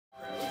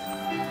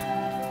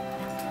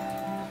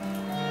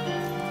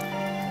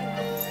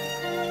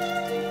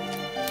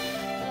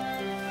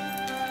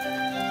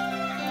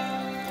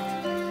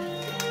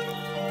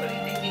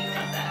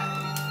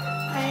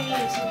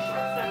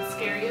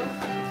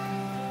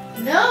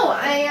No,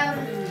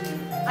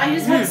 I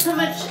just had so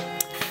much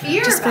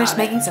fear. Just finished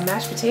making some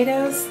mashed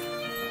potatoes.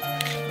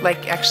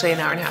 Like actually an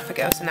hour and a half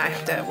ago, so now I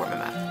have to warm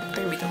them up.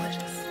 They're gonna be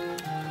delicious.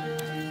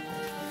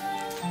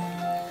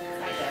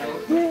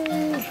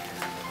 Yay!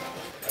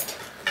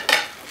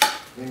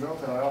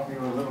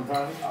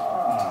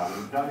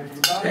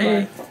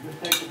 Hey.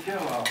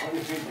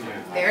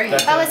 There you go.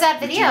 How was that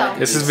video?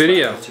 This is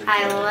video.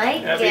 I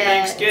like Happy it.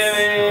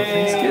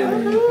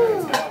 Thanksgiving!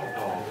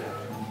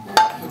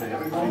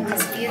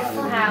 This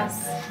beautiful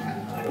house.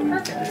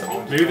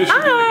 Maybe there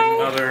should be like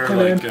another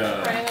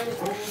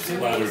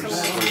platters.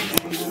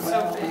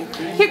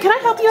 Here, can I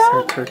help you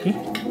out? Turkey.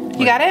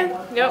 You got it?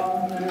 Yep.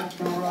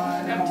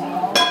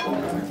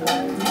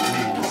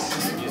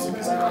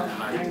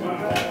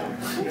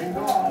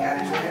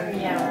 Yeah,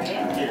 right.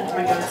 Oh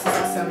my god, this is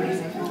so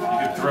amazing. You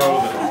could throw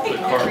the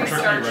carved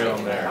turkey right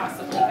on there.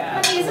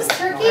 Honey, is this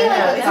turkey?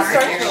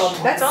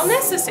 That's all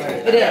necessary.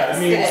 It is. Yeah, I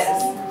mean, it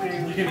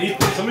is. you can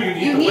eat. Somebody can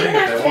eat You the need wing if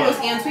mashed they potatoes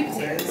want. and sweet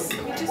potatoes. You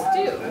just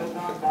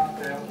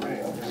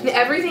do.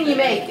 Everything you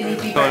make, you need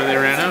to be. Oh, they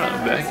ran out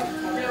of bag.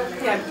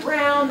 They have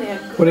brown. They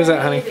have. What is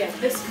that, honey? They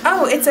have this.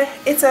 Oh, it's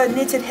a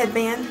knitted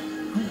headband.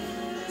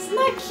 Isn't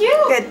that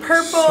cute? They had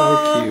purple,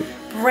 So cute.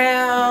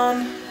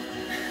 brown.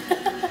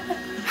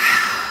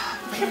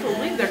 I can't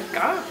believe they're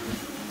gone.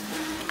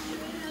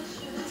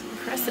 It's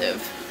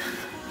impressive.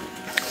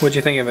 What'd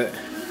you think of it?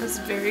 It was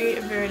very,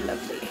 very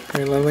lovely.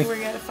 Very lovely. We're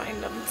gonna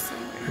find them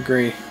somewhere.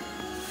 Agree.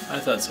 I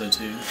thought so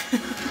too.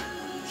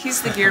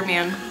 He's the gear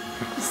man.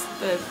 He's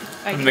the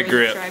I'm the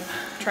grip.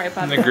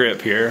 Tripod. I'm the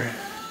grip here.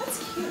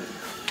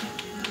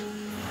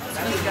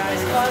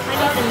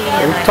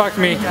 Talk to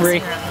me, Ree.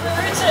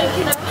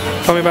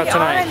 Tell me about We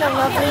are in tonight. the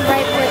lovely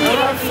Wrightwood,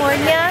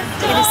 California.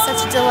 It is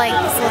such a delight,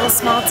 this little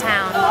small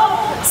town.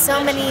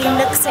 So many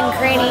nooks and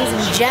crannies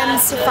and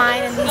gems to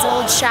find in these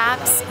old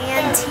shops,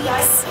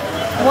 antiques,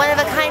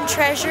 one-of-a-kind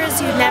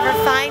treasures you'd never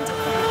find,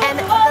 and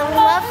the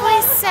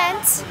lovely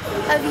scent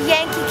of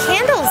Yankee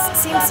candles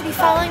seems to be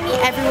following me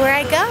everywhere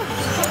I go.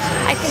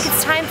 I think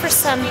it's time for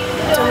some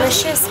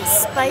delicious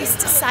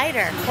spiced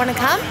cider. Wanna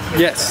come?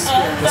 Yes.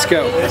 Let's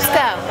go. Let's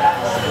go.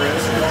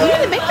 You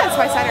need to make that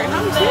spice cider at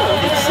home too.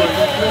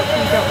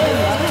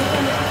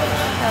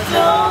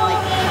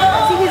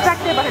 I think he's back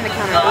there behind the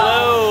counter.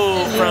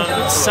 Hello from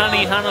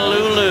sunny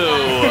Honolulu,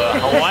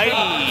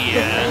 Hawaii.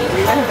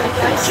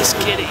 Just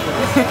kidding.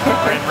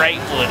 We're in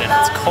Wrightwood and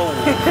it's cold.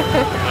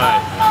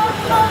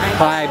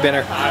 Hi,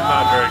 Benner. I'm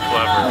not very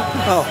clever.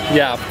 Oh,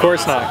 yeah, of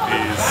course not.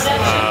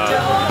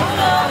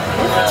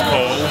 It's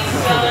cold,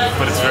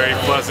 but it's very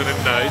pleasant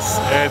and nice,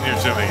 and you're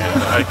zooming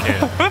in. I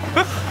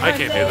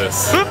can't do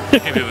this. I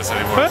can't do this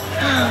anymore.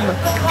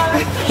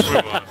 Let's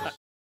move on.